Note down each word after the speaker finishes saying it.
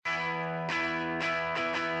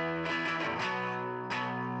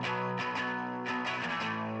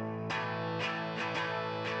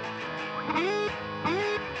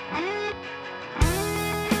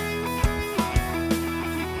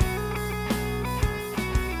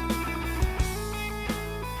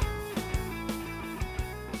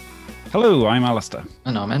Hello, I'm Alistair.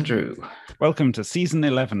 And I'm Andrew. Welcome to Season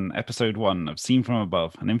 11, Episode 1 of Seen From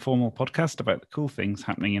Above, an informal podcast about the cool things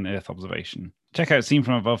happening in Earth observation. Check out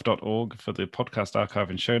seenfromabove.org for the podcast archive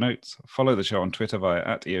and show notes. Follow the show on Twitter via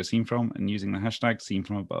 @EOSeenFrom and using the hashtag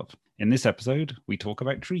SeenFromAbove. In this episode, we talk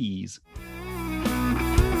about trees.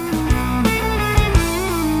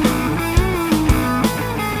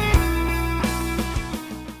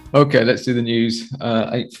 Okay, let's do the news.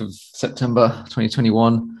 8th of September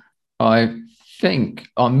 2021. I think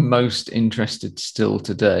I'm most interested still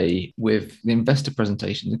today with the investor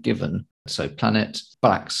presentations given. So Planet,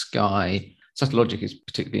 Black Sky, Satellogic is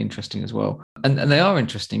particularly interesting as well. And they are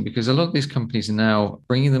interesting because a lot of these companies are now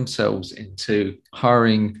bringing themselves into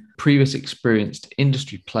hiring previous experienced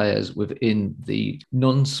industry players within the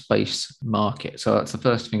non-space market. So that's the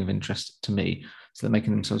first thing of interest to me. So they're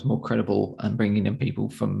making themselves more credible and bringing in people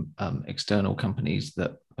from external companies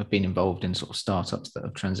that have been involved in sort of startups that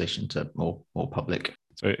have transitioned to more public.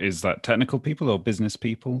 So is that technical people or business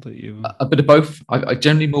people that you... A bit of both. I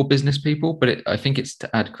generally more business people, but I think it's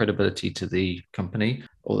to add credibility to the company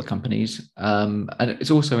or the companies. And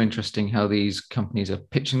it's also interesting how these companies are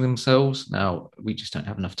pitching themselves. Now, we just don't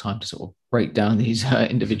have enough time to sort of break down these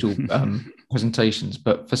individual presentations.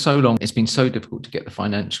 But for so long, it's been so difficult to get the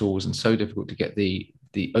financials and so difficult to get the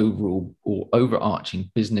overall or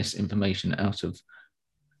overarching business information out of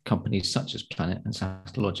companies such as Planet and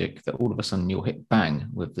Satellogic that all of a sudden you'll hit bang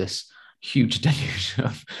with this huge deluge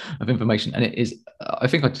of information. And it is, I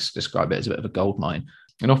think I just describe it as a bit of a gold mine.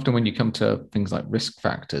 And often when you come to things like risk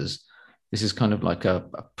factors, this is kind of like a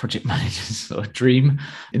project manager's sort of dream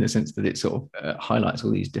in the sense that it sort of highlights all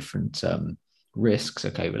these different risks,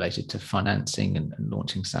 related to financing and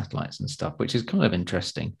launching satellites and stuff, which is kind of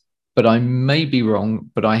interesting. But I may be wrong,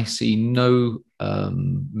 but I see no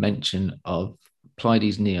mention of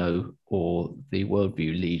Pleiades Neo or the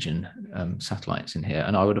Worldview Legion satellites in here.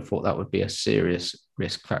 And I would have thought that would be a serious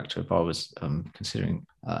risk factor if I was considering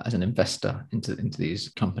as an investor into these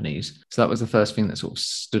companies. So that was the first thing that sort of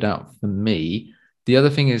stood out for me. The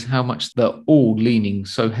other thing is how much they're all leaning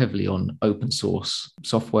so heavily on open source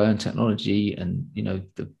software and technology. And,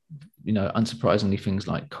 unsurprisingly, things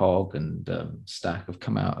like COG and Stack have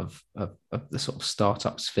come out of the sort of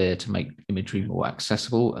startup sphere to make imagery more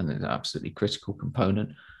accessible, and it's an absolutely critical component.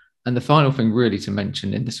 And the final thing really to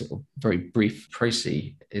mention in this sort of very brief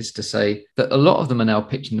précis is to say that a lot of them are now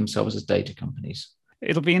pitching themselves as data companies.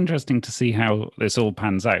 It'll be interesting to see how this all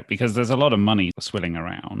pans out because there's a lot of money swilling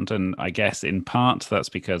around. And I guess in part that's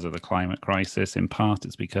because of the climate crisis. In part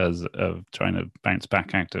it's because of trying to bounce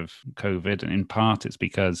back out of COVID. And in part it's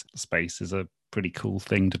because space is a pretty cool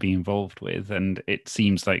thing to be involved with. And it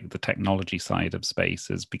seems like the technology side of space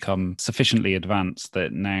has become sufficiently advanced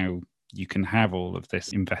that now you can have all of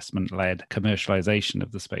this investment-led commercialization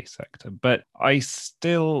of the space sector. But I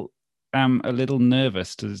still am a little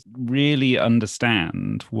nervous to really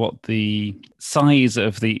understand what the size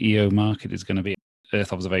of the EO market is going to be.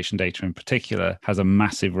 Earth observation data in particular has a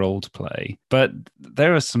massive role to play. But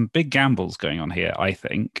there are some big gambles going on here, I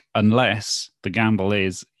think, unless the gamble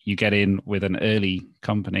is you get in with an early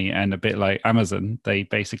company and a bit like Amazon, they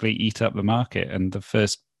basically eat up the market and the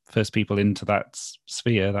first people into that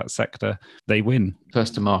sphere, that sector, they win.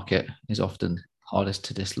 First to market is often hardest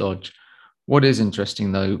to dislodge. What is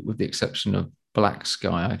interesting, though, with the exception of Black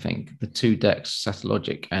Sky, I think the two decks,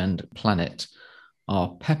 Satellogic and Planet,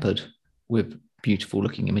 are peppered with beautiful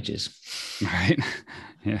looking images. Right.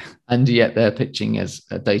 Yeah. And yet they're pitching as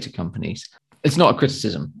data companies. It's not a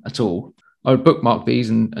criticism at all. I would bookmark these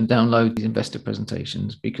and download these investor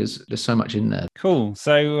presentations because there's so much in there. Cool.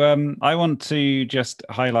 So I want to just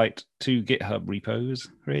highlight two GitHub repos.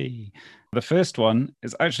 Hooray. The first one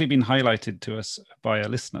has actually been highlighted to us by a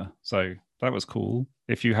listener. So that was cool.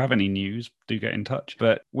 If you have any news, do get in touch.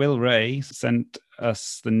 But Will Ray sent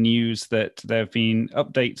us the news that there have been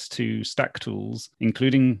updates to Stack Tools,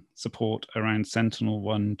 including support around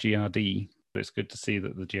Sentinel-1 GRD. It's good to see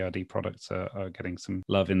that the GRD products are getting some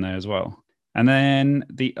love in there as well. And then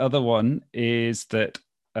the other one is that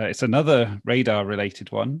it's another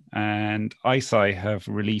radar-related one, and ICEYE have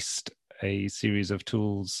released a series of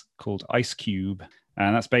tools called IceCube,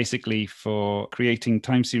 and that's basically for creating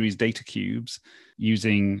time series data cubes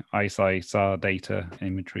using ICEYE SAR data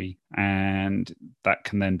imagery, and that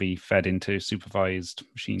can then be fed into supervised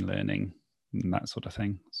machine learning and that sort of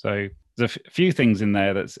thing. So there's a few things in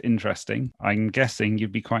there that's interesting. I'm guessing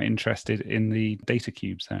you'd be quite interested in the data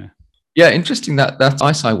cubes there. Yeah, interesting that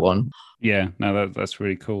ICEYE one. Yeah, no, that's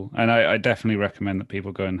really cool. And I definitely recommend that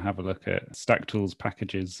people go and have a look at Stack Tools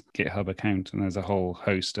Packages GitHub account. And there's a whole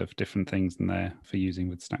host of different things in there for using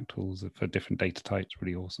with Stack Tools for different data types.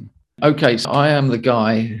 Really awesome. Okay, so I am the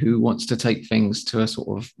guy who wants to take things to a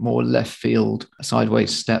sort of more left field,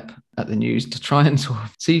 sideways step at the news to try and sort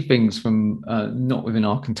of see things from not within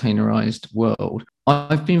our containerized world.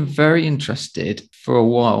 I've been very interested for a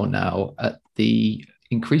while now at the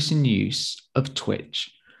increasing use of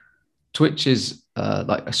Twitch. Twitch is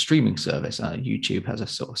like a streaming service. YouTube has a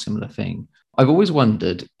sort of similar thing. I've always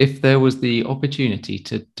wondered if there was the opportunity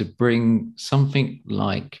to bring something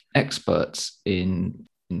like experts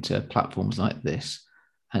into platforms like this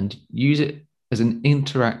and use it as an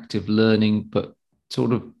interactive learning, but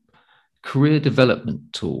sort of career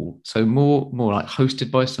development tool. So more like hosted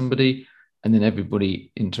by somebody, and then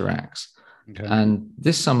everybody interacts. Okay. And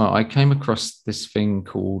this summer, I came across this thing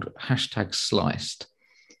called hashtag Sliced.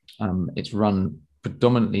 It's run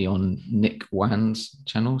predominantly on Nick Wan's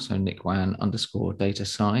channel, so Nick Wan _ data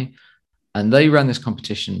sci. And they ran this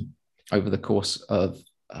competition over the course of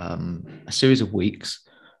a series of weeks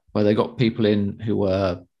where they got people in who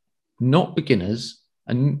were not beginners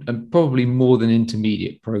and probably more than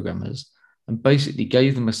intermediate programmers, and basically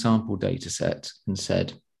gave them a sample data set and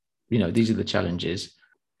said, these are the challenges,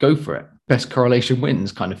 go for it. Best correlation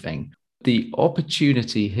wins kind of thing. The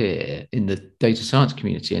opportunity here in the data science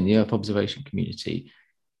community and the Earth observation community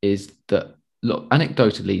is that, look,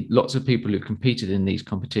 anecdotally, lots of people who competed in these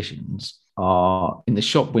competitions are in the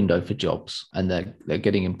shop window for jobs, and they're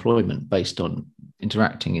getting employment based on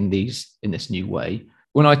interacting in this new way.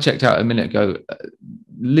 When I checked out a minute ago,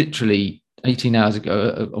 literally 18 hours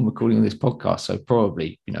ago, I'm recording this podcast, so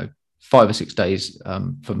probably 5 or 6 days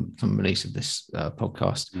from release of this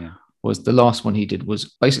podcast. Yeah. Was the last one he did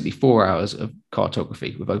was basically 4 hours of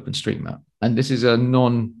cartography with OpenStreetMap. And this is a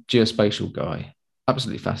non-geospatial guy.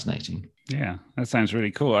 Absolutely fascinating. Yeah, that sounds really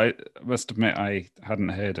cool. I must admit I hadn't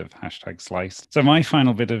heard of hashtag Sliced. So my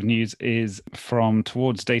final bit of news is from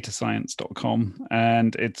towardsdatascience.com,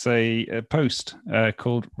 and it's a post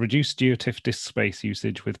called Reduce GeoTIFF Disk Space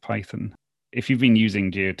Usage with Python. If you've been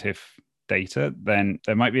using GeoTIFF data, then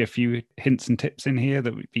there might be a few hints and tips in here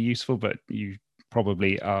that would be useful, but you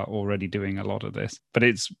probably are already doing a lot of this. But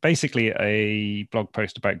it's basically a blog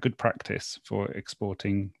post about good practice for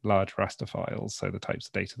exporting large raster files, so the types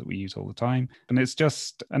of data that we use all the time. And it's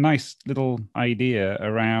just a nice little idea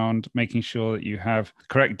around making sure that you have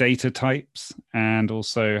correct data types and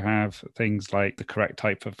also have things like the correct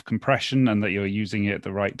type of compression and that you're using it at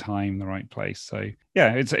the right time, the right place. So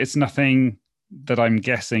yeah, it's nothing that I'm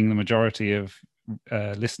guessing the majority of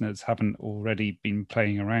listeners haven't already been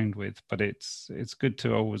playing around with, but it's good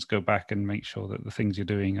to always go back and make sure that the things you're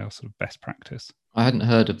doing are sort of best practice. I hadn't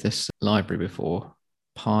heard of this library before,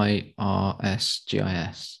 PyRSGIS.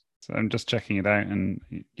 So I'm just checking it out, and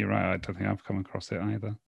you're right, I don't think I've come across it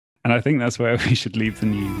either. And I think that's where we should leave the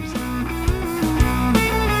news.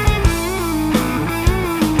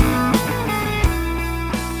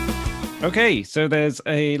 Okay, so there's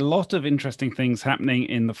a lot of interesting things happening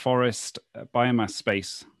in the forest biomass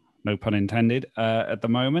space, no pun intended, at the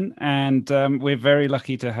moment. And we're very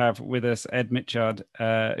lucky to have with us Ed Mitchard,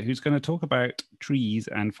 who's going to talk about trees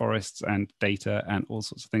and forests and data and all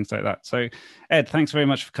sorts of things like that. So Ed, thanks very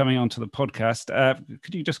much for coming on to the podcast.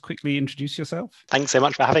 Could you just quickly introduce yourself? Thanks so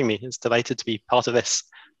much for having me. It's delighted to be part of this.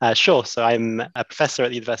 Sure. So I'm a professor at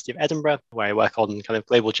the University of Edinburgh, where I work on kind of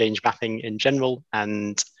global change mapping in general.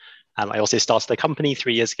 And I also started a company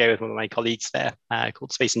 3 years ago with one of my colleagues there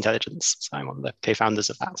called Space Intelligence. So I'm one of the co-founders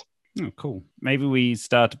of that. Oh, cool. Maybe we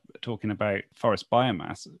start talking about forest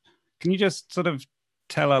biomass. Can you just sort of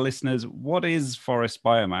tell our listeners what is forest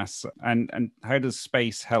biomass and how does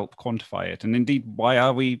space help quantify it? And indeed, why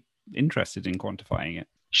are we interested in quantifying it?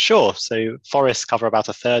 Sure. So forests cover about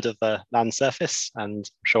a third of the land surface, and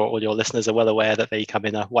I'm sure all your listeners are well aware that they come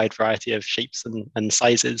in a wide variety of shapes and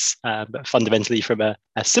sizes. But fundamentally, from a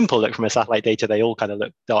simple look from a satellite data, they all kind of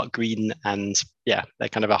look dark green, and yeah, they're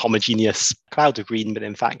kind of a homogeneous cloud of green. But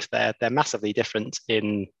in fact, they're massively different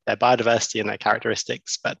in their biodiversity and their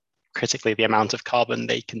characteristics, but critically the amount of carbon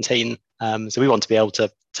they contain. So we want to be able to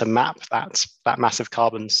map that massive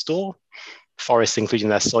carbon store. Forests, including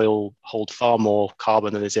their soil, hold far more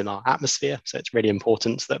carbon than is in our atmosphere. So it's really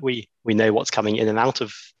important that we know what's coming in and out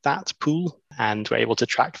of that pool, and we're able to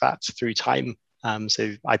track that through time.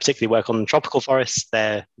 So I particularly work on tropical forests.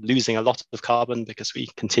 They're losing a lot of carbon because we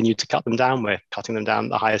continue to cut them down. We're cutting them down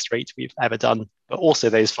at the highest rate we've ever done. But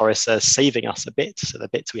also those forests are saving us a bit. So the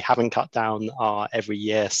bits we haven't cut down are every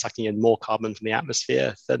year sucking in more carbon from the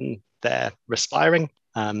atmosphere than they're respiring.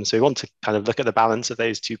 So we want to kind of look at the balance of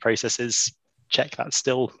those two processes, check that's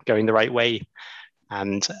still going the right way,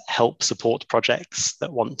 and help support projects that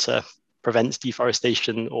want to prevent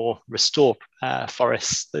deforestation or restore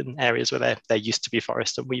forests in areas where there used to be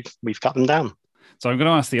forest, and we've cut them down. So I'm going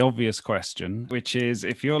to ask the obvious question, which is,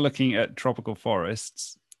 if you're looking at tropical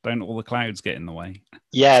forests, don't all the clouds get in the way?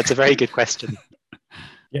 Yeah, it's a very good question.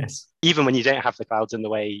 Yes. Even when you don't have the clouds in the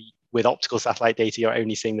way, with optical satellite data, you're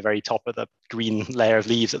only seeing the very top of the green layer of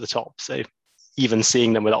leaves at the top. So even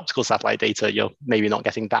seeing them with optical satellite data, you're maybe not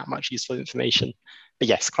getting that much useful information. But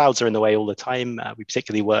yes, clouds are in the way all the time. We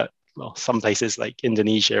particularly work, well, some places like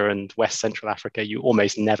Indonesia and West Central Africa, you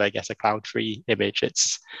almost never get a cloud-free image.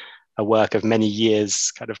 It's a work of many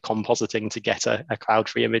years kind of compositing to get a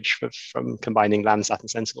cloud-free image from combining Landsat and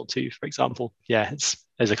Sentinel-2, for example. Yeah,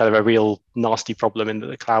 there's a kind of a real nasty problem in that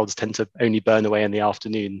the clouds tend to only burn away in the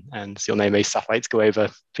afternoon. And so you'll know most satellites go over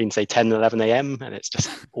between, say, 10 and 11 a.m. and it's just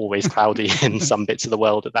always cloudy in some bits of the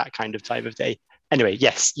world at that kind of time of day. Anyway,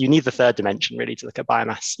 yes, you need the third dimension really to look at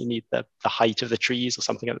biomass. You need the height of the trees or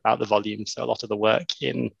something about the volume. So a lot of the work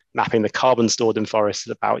in mapping the carbon stored in forests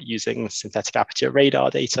is about using synthetic aperture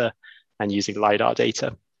radar data and using LiDAR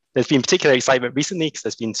data. There's been particular excitement recently because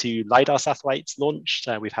there's been 2 LiDAR satellites launched.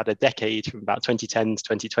 We've had a decade from about 2010 to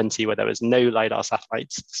 2020 where there was no LiDAR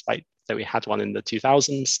satellites, despite that we had one in the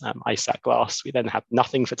 2000s, ISAT Glass. We then had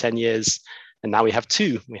nothing for 10 years. And now we have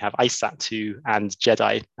 2. We have ISAT-2 and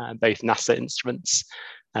JEDI, both NASA instruments,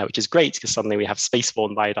 which is great because suddenly we have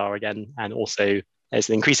spaceborne LiDAR again. And also there's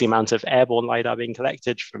an increasing amount of airborne LiDAR being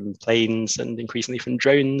collected from planes and increasingly from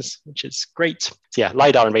drones, which is great. So yeah,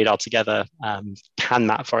 LiDAR and radar together can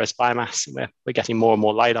map forest biomass. And we're getting more and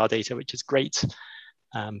more LiDAR data, which is great.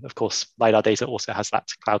 Of course, LiDAR data also has that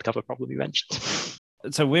cloud cover problem you mentioned.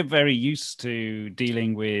 So we're very used to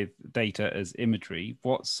dealing with data as imagery.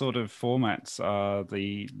 What sort of formats are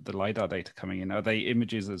the LiDAR data coming in? Are they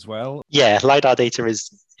images as well? Yeah, LiDAR data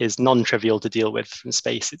is non-trivial to deal with from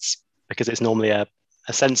space. It's because it's normally a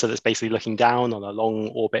sensor that's basically looking down on a long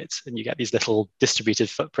orbit, and you get these little distributed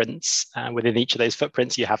footprints. Within each of those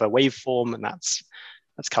footprints, you have a waveform, and that's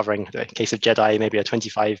covering, in the case of JEDI, maybe a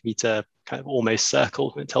 25-meter kind of almost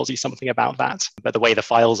circle. It tells you something about that. But the way the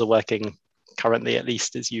files are working currently, at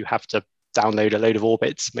least, is you have to download a load of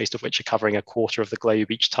orbits, most of which are covering a quarter of the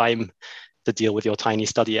globe each time to deal with your tiny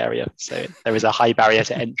study area. So there is a high barrier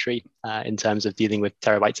to entry in terms of dealing with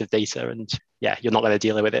terabytes of data. And yeah, you're not going to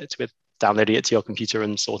deal with it with downloading it to your computer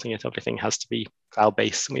and sorting it. Everything has to be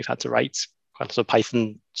cloud-based. And we've had to write quite a lot of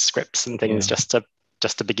Python scripts and things just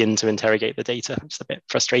to begin to interrogate the data. It's a bit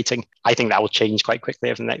frustrating. I think that will change quite quickly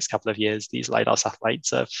over the next couple of years. These LiDAR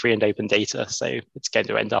satellites are free and open data, so it's going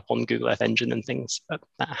to end up on Google Earth Engine and things, but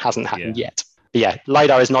that hasn't happened yet. But yeah,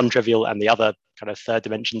 LiDAR is non-trivial, and the other kind of third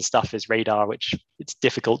dimension stuff is radar, which it's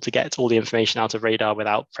difficult to get all the information out of radar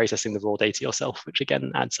without processing the raw data yourself, which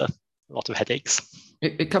again adds a lot of headaches.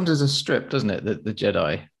 It comes as a strip, doesn't it? The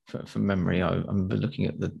JEDI, from memory. I'm looking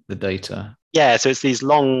at the data. Yeah, so it's these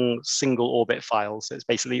long single orbit files. So it's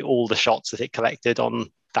basically all the shots that it collected on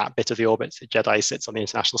that bit of the orbit. So JEDI sits on the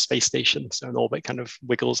International Space Station, so an orbit kind of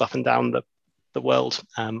wiggles up and down the world.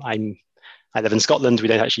 I live in Scotland. We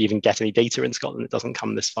don't actually even get any data in Scotland. It doesn't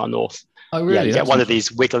come this far north. Oh, really? Yeah, you get one of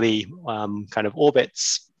these wiggly kind of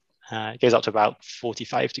orbits. It goes up to about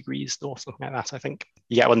 45 degrees north, something like that, I think.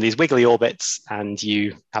 You get one of these wiggly orbits and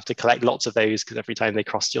you have to collect lots of those because every time they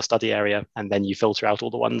cross your study area, and then you filter out all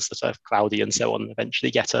the ones that are cloudy and so on, eventually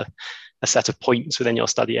get a set of points within your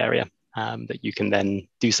study area that you can then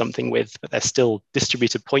do something with. But they're still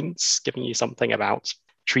distributed points, giving you something about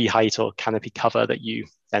tree height or canopy cover that you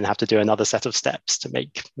then have to do another set of steps to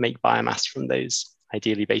make biomass from those,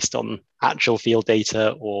 ideally based on actual field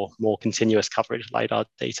data or more continuous coverage LiDAR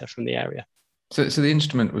data from the area. So the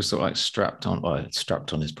instrument was sort of like strapped on. Well,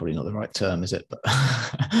 strapped on is probably not the right term, is it? But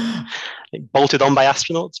bolted on by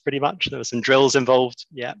astronauts, pretty much. There were some drills involved.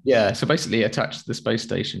 Yeah. Yeah. So basically attached to the space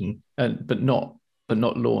station, but not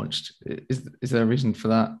launched. Is there a reason for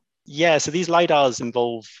that? Yeah. So these LiDARs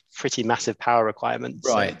involve pretty massive power requirements.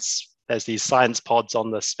 Right. So there's these science pods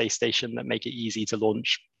on the space station that make it easy to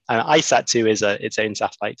launch. ISAT-2 is its own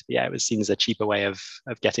satellite. But yeah, it was seen as a cheaper way of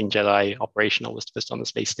getting JEDI operational, was to put it on the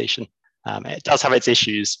space station. It does have its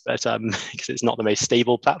issues, but because it's not the most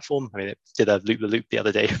stable platform. I mean, it did a loop-the-loop the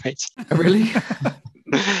other day, right? Oh, really?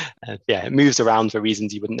 Yeah, it moves around for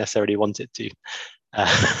reasons you wouldn't necessarily want it to.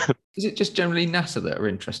 Is it just generally NASA that are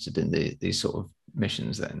interested in these sort of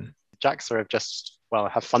missions then? JAXA have just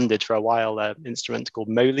have funded for a while an instrument called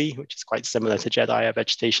MOLI, which is quite similar to JEDI, a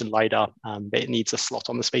vegetation LiDAR, but it needs a slot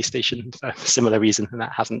on the space station for a similar reason, and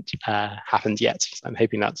that hasn't happened yet. So I'm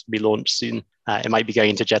hoping that will be launched soon. It might be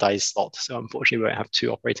going into JEDI's slot, so unfortunately we won't have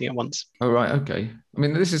two operating at once. Oh, right, okay. I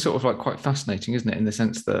mean, this is sort of like quite fascinating, isn't it? In the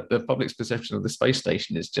sense that the public's perception of the space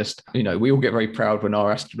station is just, we all get very proud when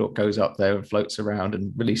our astronaut goes up there and floats around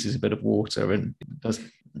and releases a bit of water and does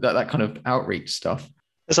that kind of outreach stuff.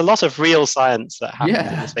 There's a lot of real science that happens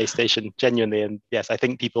in the space station, genuinely. And yes, I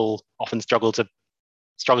think people often struggle to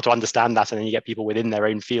understand that. And then you get people within their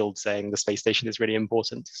own field saying the space station is really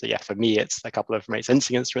important. So yeah, for me, it's a couple of remote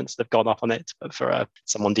sensing instruments that have gone up on it. But for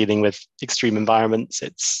someone dealing with extreme environments,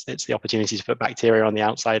 it's the opportunity to put bacteria on the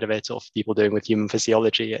outside of it, or for people doing with human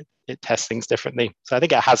physiology, it tests things differently. So I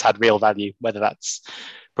think it has had real value. Whether that's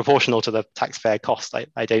proportional to the taxpayer cost,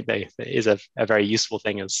 I don't know. It is a very useful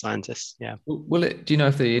thing as scientists. Yeah. Will it? Do you know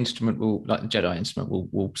if the instrument will, like the JEDI instrument,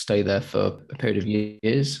 will stay there for a period of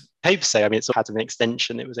years? I hope so. I mean, it's had an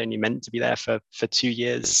extension. It was only meant to be there for 2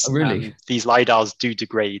 years. Oh, really? These LiDARs do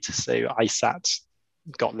degrade. So ISAT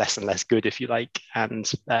got less and less good, if you like, and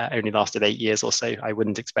only lasted 8 years or so. I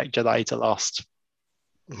wouldn't expect JEDI to last.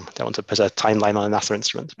 I don't want to put a timeline on a NASA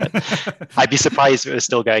instrument, but I'd be surprised if it was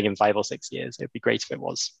still going in 5 or 6 years. It'd be great if it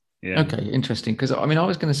was. Yeah. Okay, interesting. Because I mean, I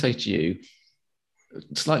was going to say to you,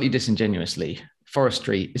 slightly disingenuously,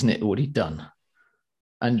 forestry, isn't it already done?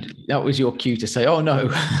 And that was your cue to say, oh, no,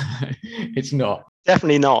 it's not.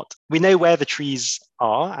 Definitely not. We know where the trees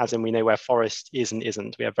are, as in we know where forest is and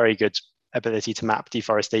isn't. We have very good ability to map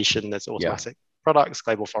deforestation. There's automatic products.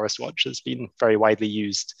 Global Forest Watch has been very widely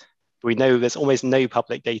used. But we know there's almost no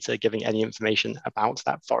public data giving any information about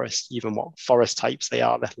that forest, even what forest types they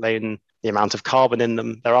are, let alone the amount of carbon in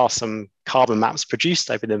them. There are some carbon maps produced.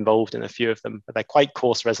 I've been involved in a few of them, but they're quite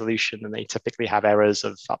coarse resolution, and they typically have errors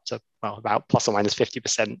of up to, about plus or minus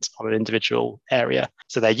 50% on an individual area.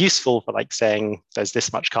 So they're useful for like saying there's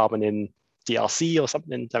this much carbon in DRC or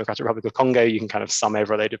something, in Democratic Republic of Congo. You can kind of sum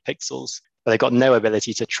over a load of pixels, but they've got no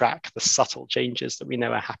ability to track the subtle changes that we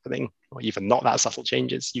know are happening, or even not that subtle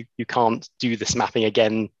changes. You can't do this mapping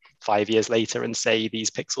again 5 years later and say these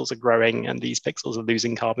pixels are growing and these pixels are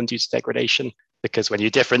losing carbon due to degradation, because when you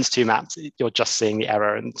difference two maps, you're just seeing the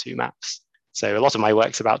error in two maps. So a lot of my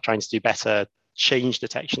work's about trying to do better change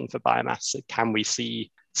detection for biomass. So can we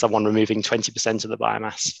see someone removing 20% of the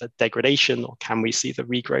biomass for degradation, or can we see the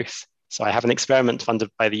regrowth? So I have an experiment funded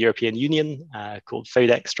by the European Union called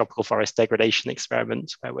FODEX, Tropical Forest Degradation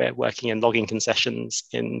Experiment, where we're working in logging concessions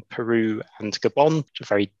in Peru and Gabon, which are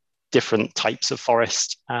very different types of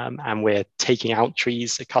forest, and we're taking out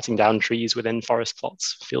trees, so cutting down trees within forest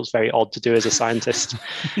plots. Feels very odd to do as a scientist,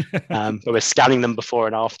 but we're scanning them before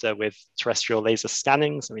and after with terrestrial laser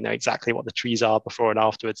scanning, so we know exactly what the trees are before and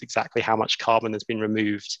afterwards, exactly how much carbon has been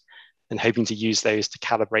removed, and hoping to use those to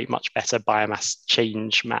calibrate much better biomass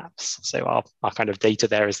change maps. So our kind of data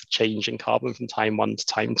there is the change in carbon from time 1 to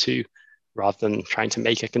time 2, rather than trying to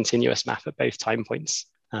make a continuous map at both time points.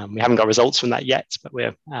 We haven't got results from that yet, but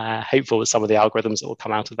we're hopeful that some of the algorithms that will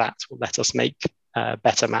come out of that will let us make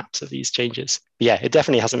better maps of these changes. But yeah, it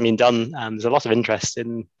definitely hasn't been done. There's a lot of interest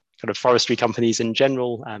in kind of forestry companies in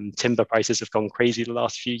general. Timber prices have gone crazy the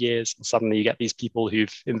last few years. And suddenly you get these people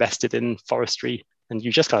who've invested in forestry, and you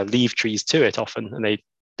just kind of leave trees to it often, and they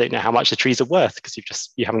don't know how much the trees are worth because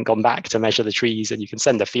you haven't gone back to measure the trees. And you can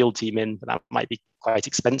send a field team in, but that might be quite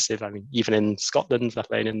expensive. I mean, even in Scotland, let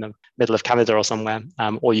alone in the middle of Canada or somewhere,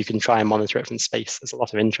 or you can try and monitor it from space. There's a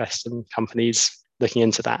lot of interest in companies looking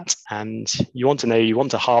into that. And you want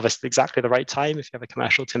to harvest at exactly the right time if you have a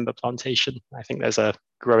commercial timber plantation. I think there's a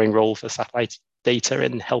growing role for satellite data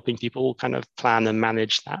in helping people kind of plan and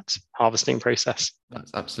manage that harvesting process.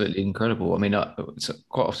 That's absolutely incredible. I mean,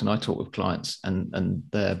 quite often I talk with clients and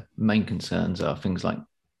their main concerns are things like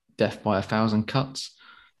death by 1,000 cuts.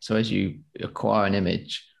 So as you acquire an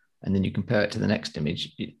image and then you compare it to the next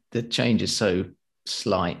image, the change is so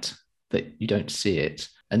slight that you don't see it.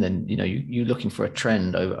 And then, you're looking for a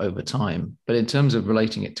trend over time. But in terms of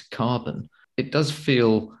relating it to carbon, it does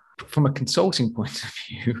feel from a consulting point of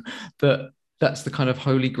view that that's the kind of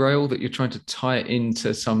holy grail, that you're trying to tie it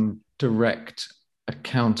into some direct,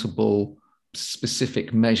 accountable,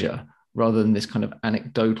 specific measure, rather than this kind of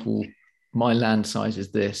anecdotal, my land size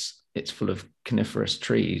is this, it's full of coniferous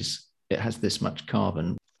trees, it has this much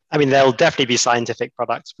carbon. I mean, there'll definitely be scientific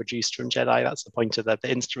products produced from JEDI. That's the point of the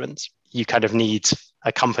instrument. You kind of need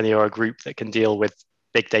a company or a group that can deal with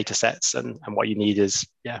big data sets. And what you need is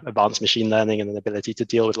advanced machine learning and an ability to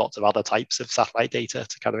deal with lots of other types of satellite data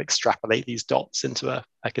to kind of extrapolate these dots into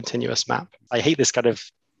a continuous map. I hate this kind of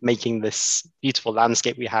making this beautiful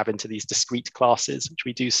landscape we have into these discrete classes, which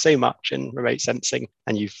we do so much in remote sensing.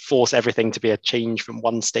 And you force everything to be a change from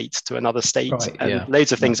one state to another state. Right, and yeah.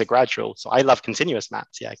 loads of things are gradual. So I love continuous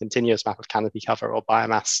maps. Yeah, continuous map of canopy cover or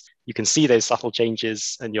biomass. You can see those subtle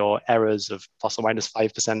changes and your errors of plus or minus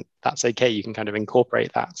 5%. That's okay. You can kind of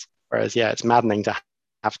incorporate that. Whereas, yeah, it's maddening to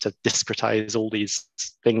have to discretize all these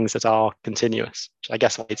things that are continuous. I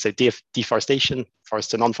guess I'd say deforestation,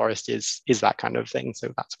 forest to non-forest is that kind of thing.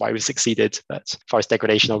 So that's why we succeeded. But forest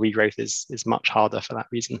degradation or regrowth is much harder for that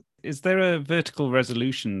reason. Is there a vertical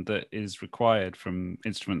resolution that is required from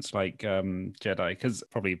instruments like JEDI? Because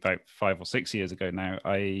probably about 5 or 6 years ago now,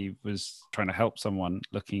 I was trying to help someone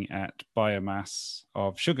looking at biomass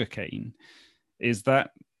of sugarcane. Is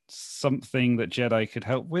that something that JEDI could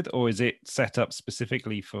help with, or is it set up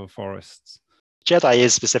specifically for forests? JEDI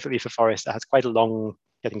is specifically for forests. It has quite a long,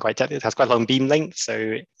 getting quite technical, it has quite a long beam length,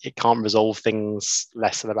 so it can't resolve things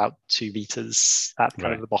less than about 2 meters at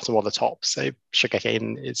kind of the bottom or the top. So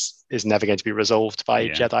sugarcane is never going to be resolved by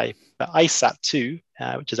JEDI. But ICESat-2,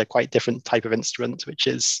 which is a quite different type of instrument, which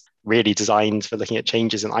is really designed for looking at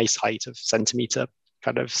changes in ice height of centimeter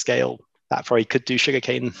kind of scale, that probably could do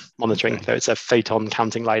sugarcane monitoring, though it's a photon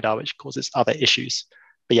counting LiDAR, which causes other issues.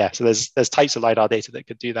 But yeah, so there's types of LiDAR data that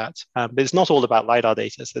could do that. But it's not all about LiDAR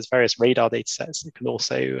data. So there's various radar data sets that can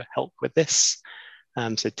also help with this.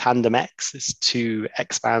 So Tandem-X is 2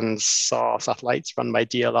 X-band SAR satellites run by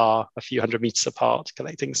DLR a few hundred meters apart,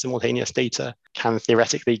 collecting simultaneous data, can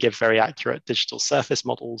theoretically give very accurate digital surface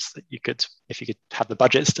models that you could, if you could have the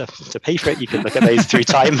budgets to pay for it, you could look at those through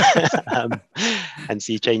time and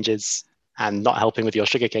see changes. And not helping with your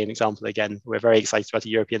sugarcane example again, we're very excited about a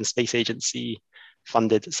European Space Agency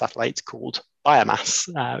funded satellite called Biomass,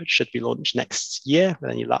 which should be launched next year with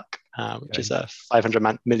any luck, which is a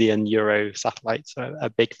 500 million euro satellite, so a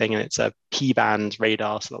big thing. And it's a P-band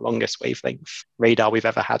radar, so the longest wavelength radar we've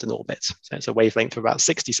ever had in orbit. So it's a wavelength of about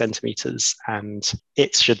 60 centimeters, and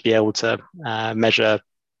it should be able to measure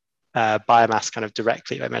biomass kind of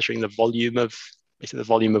directly by measuring the volume of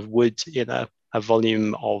wood in a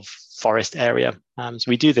volume of forest area. So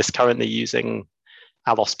we do this currently using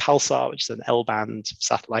ALOS Pulsar, which is an L-band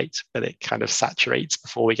satellite, but it kind of saturates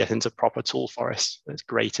before we get into proper tall forest. It's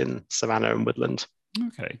great in savanna and woodland.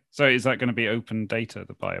 Okay. So is that going to be open data,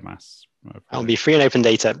 the biomass? It'll be free and open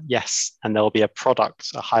data, yes. And there'll be a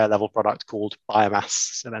higher level product called Biomass.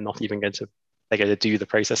 So they're going to do the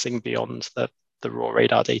processing beyond the raw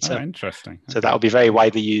radar data. Oh, interesting. Okay. So that will be very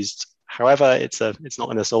widely used. However, it's not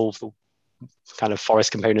going to solve the kind of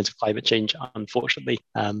forest component of climate change, unfortunately,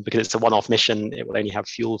 because it's a one-off mission. It will only have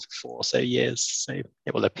fuel for 4 or so years. So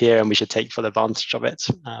it will appear and we should take full advantage of it,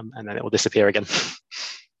 and then it will disappear again.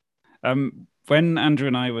 When Andrew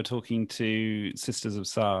and I were talking to Sisters of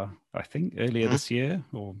SAR, I think earlier this year,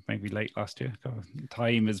 or maybe late last year, God,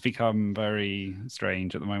 time has become very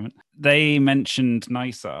strange at the moment. They mentioned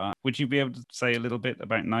NISAR. Would you be able to say a little bit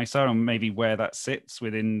about NISAR and maybe where that sits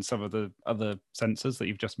within some of the other sensors that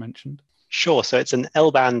you've just mentioned? Sure. So it's an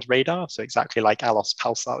L-band radar. So exactly like ALOS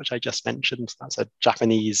Pulsar, which I just mentioned. That's a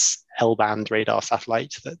Japanese L-band radar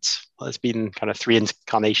satellite that there's been kind of 3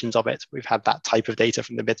 incarnations of it. We've had that type of data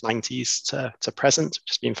from the mid-90s to present,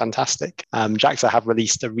 which has been fantastic. JAXA have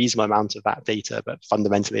released a reasonable amount of that data, but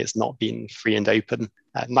fundamentally it's not been free and open.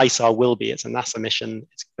 NISAR will be. It's a NASA mission.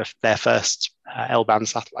 It's their first L-band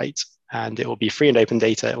satellite, and it will be free and open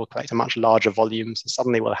data. It will collect a much larger volume. So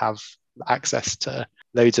suddenly we'll have access to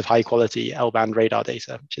loads of high quality L-band radar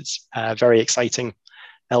data, which is very exciting.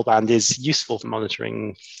 L-band is useful for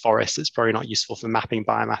monitoring forests. It's probably not useful for mapping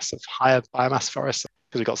biomass of higher biomass forests,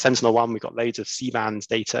 because we've got Sentinel-1, we've got loads of C-band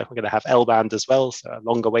data. We're going to have L-band as well, so a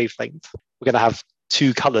longer wavelength. We're going to have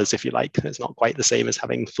 2 colors, if you like. It's not quite the same as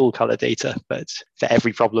having full color data, but for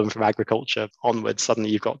every problem from agriculture onwards, suddenly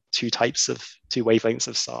you've got 2 wavelengths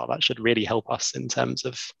of SAR. That should really help us in terms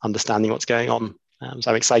of understanding what's going on.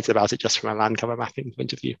 So I'm excited about it just from a land cover mapping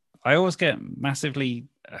point of view. I always get massively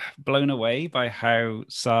blown away by how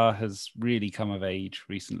SAR has really come of age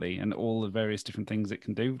recently and all the various different things it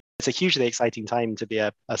can do. It's a hugely exciting time to be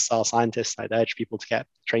a SAR scientist. I'd urge people to get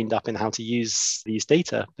trained up in how to use these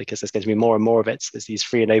data, because there's going to be more and more of it. There's these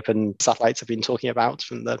free and open satellites I've been talking about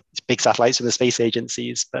from the big satellites from the space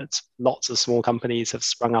agencies, but lots of small companies have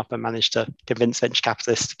sprung up and managed to convince venture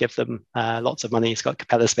capitalists to give them lots of money. It's got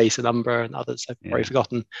Capella Space and Umbra and others I've already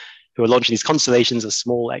forgotten, who are launching these constellations of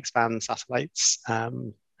small X-band satellites.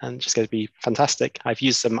 And just going to be fantastic. I've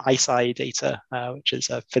used some ICEYE data, which is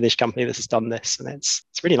a Finnish company that has done this, and it's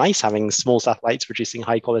really nice having small satellites producing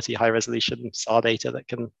high quality, high resolution SAR data that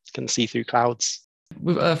can see through clouds.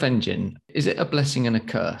 With Earth Engine, is it a blessing and a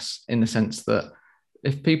curse in the sense that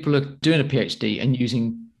if people are doing a PhD and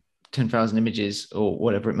using 10,000 images or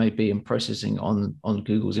whatever it may be and processing on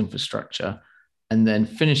Google's infrastructure, and then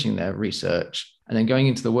finishing their research and then going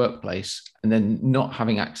into the workplace and then not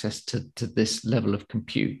having access to this level of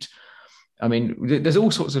compute. I mean, there's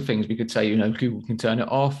all sorts of things we could say, Google can turn it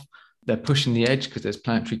off. They're pushing the edge because there's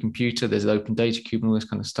planetary computer, there's an open data cube and all this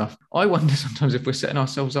kind of stuff. I wonder sometimes if we're setting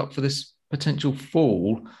ourselves up for this potential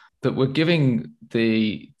fall, that we're giving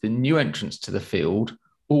the new entrants to the field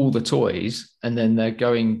all the toys, and then they're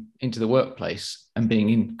going into the workplace and being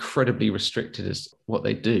incredibly restricted as what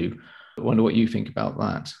they do. I wonder what you think about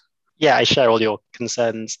that. Yeah, I share all your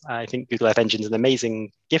concerns. I think Google Earth Engine is an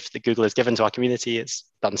amazing gift that Google has given to our community. It's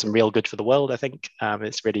done some real good for the world, I think.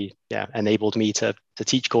 It's really enabled me to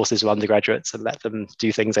teach courses with undergraduates and let them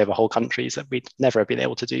do things over whole countries that we'd never been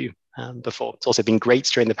able to do before. It's also been great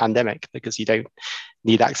during the pandemic because you don't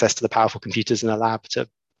need access to the powerful computers in a lab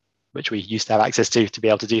which we used to have access to be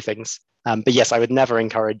able to do things. But yes, I would never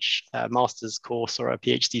encourage a master's course or a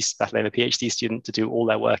PhD, let alone a PhD student, to do all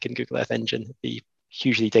their work in Google Earth Engine. It'd be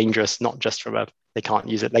hugely dangerous, not just from they can't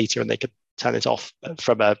use it later and they could turn it off, but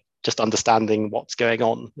from just understanding what's going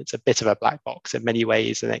on. It's a bit of a black box in many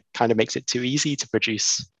ways, and it kind of makes it too easy to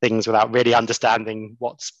produce things without really understanding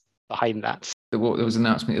what's behind that. There was an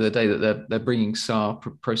announcement the other day that they're bringing SAR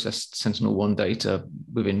processed Sentinel-1 data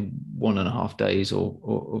within 1.5 days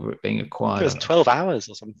or it being acquired. It was 12 hours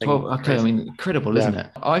or something. 12, okay, I mean, incredible, isn't it?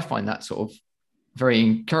 I find that sort of very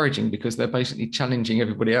encouraging because they're basically challenging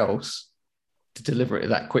everybody else to deliver it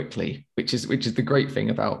that quickly, which is the great thing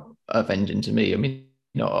about Earth Engine to me. I mean,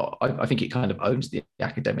 I think it kind of owns the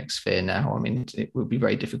academic sphere now. I mean, it would be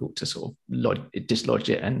very difficult to sort of dislodge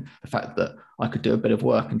it. And the fact that I could do a bit of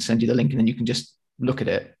work and send you the link and then you can just look at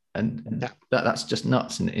it. And that's just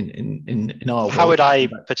nuts in our world. How would I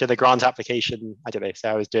put in a grant application? I don't know, say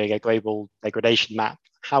I was doing a global degradation map.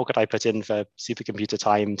 How could I put in for supercomputer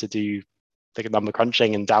time to do the number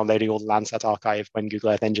crunching and downloading all the Landsat archive when Google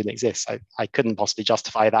Earth Engine exists? I couldn't possibly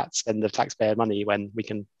justify that spend of taxpayer money when we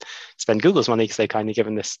can spend Google's money because they've kind of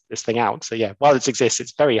given this thing out. So yeah, while it exists,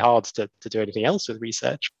 it's very hard to do anything else with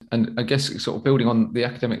research. And I guess sort of building on the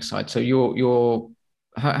academic side, so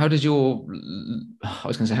how does your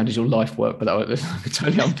life work? But that was a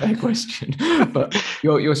totally unfair question. But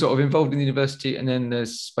you're sort of involved in the university, and then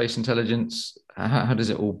there's space intelligence. How does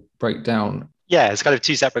it all break down? Yeah, it's kind of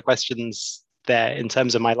two separate questions there. In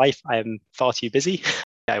terms of my life, I am far too busy.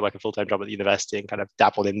 I work a full-time job at the university and kind of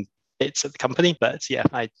dabble in bits at the company. But yeah,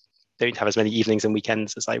 I don't have as many evenings and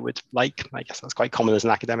weekends as I would like. I guess that's quite common as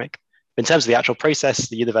an academic. In terms of the actual process,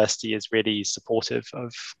 the university is really supportive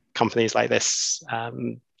of companies like this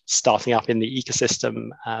starting up in the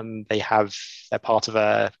ecosystem. They're part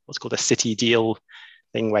of what's called a city deal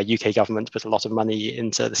thing where UK government put a lot of money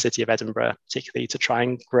into the city of Edinburgh, particularly to try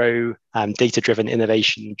and grow data-driven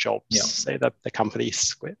innovation jobs. Yeah. So the company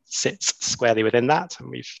sits squarely within that. And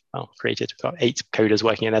we've got 8 coders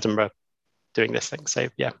working in Edinburgh doing this thing. So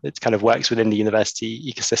yeah, it kind of works within the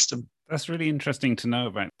university ecosystem. That's really interesting to know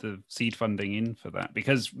about the seed funding in for that,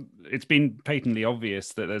 because it's been patently obvious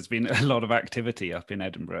that there's been a lot of activity up in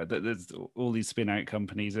Edinburgh, that there's all these spin-out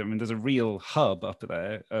companies. I mean, there's a real hub up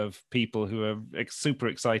there of people who are super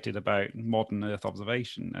excited about modern Earth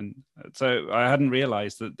observation. And so I hadn't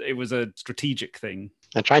realized that it was a strategic thing.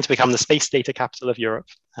 And trying to become the space data capital of Europe.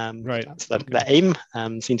 Right. That's the aim.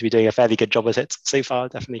 Seem to be doing a fairly good job at it so far,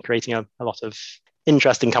 definitely creating a lot of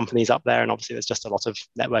interesting companies up there. And obviously there's just a lot of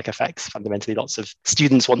network effects. Fundamentally, lots of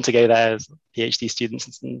students want to go there, PhD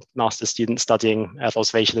students and master's students studying Earth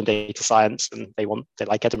observation and data science. And they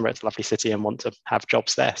like Edinburgh, it's a lovely city, and want to have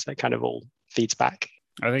jobs there. So it kind of all feeds back.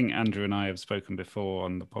 I think Andrew and I have spoken before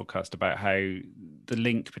on the podcast about how the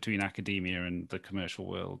link between academia and the commercial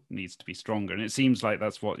world needs to be stronger. And it seems like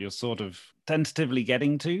that's what you're sort of tentatively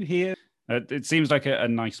getting to here. It seems like a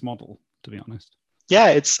nice model, to be honest. Yeah,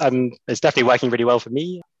 it's definitely working really well for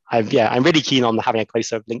me. I'm really keen on having a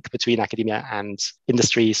closer link between academia and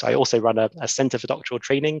industry. So I also run a Centre for Doctoral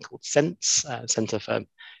Training called CENSE, Centre for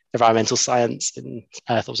Environmental Science in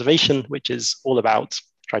Earth Observation, which is all about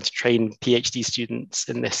trying to train PhD students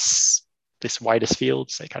in this widest field,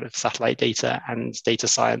 so kind of satellite data and data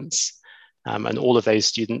science. And all of those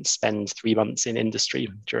students spend 3 months in industry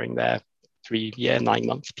during their 3-year,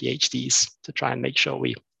 9-month PhDs to try and make sure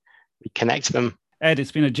we connect them. Ed,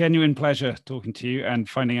 it's been a genuine pleasure talking to you and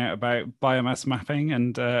finding out about biomass mapping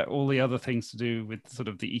and all the other things to do with sort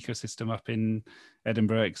of the ecosystem up in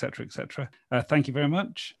Edinburgh, et cetera, et cetera. Thank you very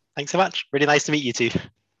much. Thanks so much. Really nice to meet you two.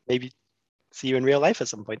 Maybe see you in real life at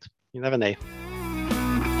some point. You never know.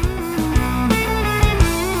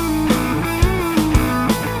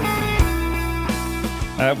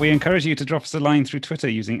 We encourage you to drop us a line through Twitter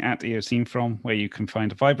using @EOSceneFrom, where you can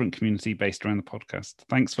find a vibrant community based around the podcast.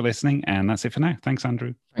 Thanks for listening, and that's it for now. Thanks,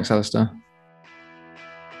 Andrew. Thanks, Alistair.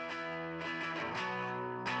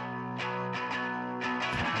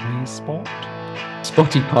 Spot?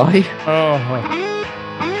 Spotty pie. Oh.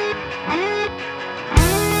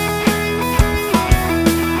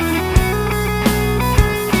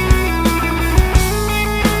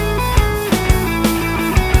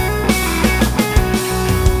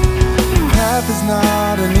 Is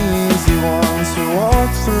not an easy one to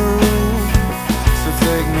walk through, so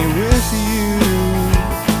take me with you.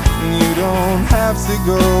 You don't have to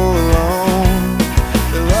go alone.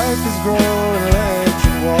 The life is growing legs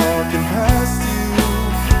and walking past you.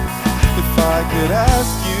 If I could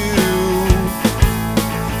ask you,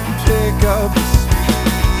 pick up the speed,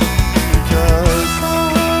 'cause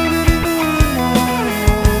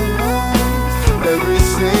every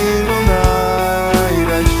single night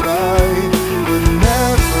I tried.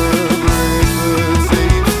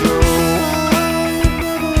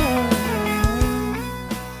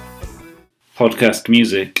 Podcast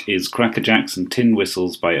music is Cracker Jacks and Tin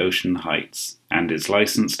Whistles by Ocean Heights and is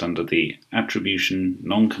licensed under the Attribution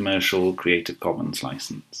Non-Commercial Creative Commons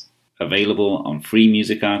license. Available on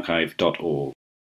freemusicarchive.org.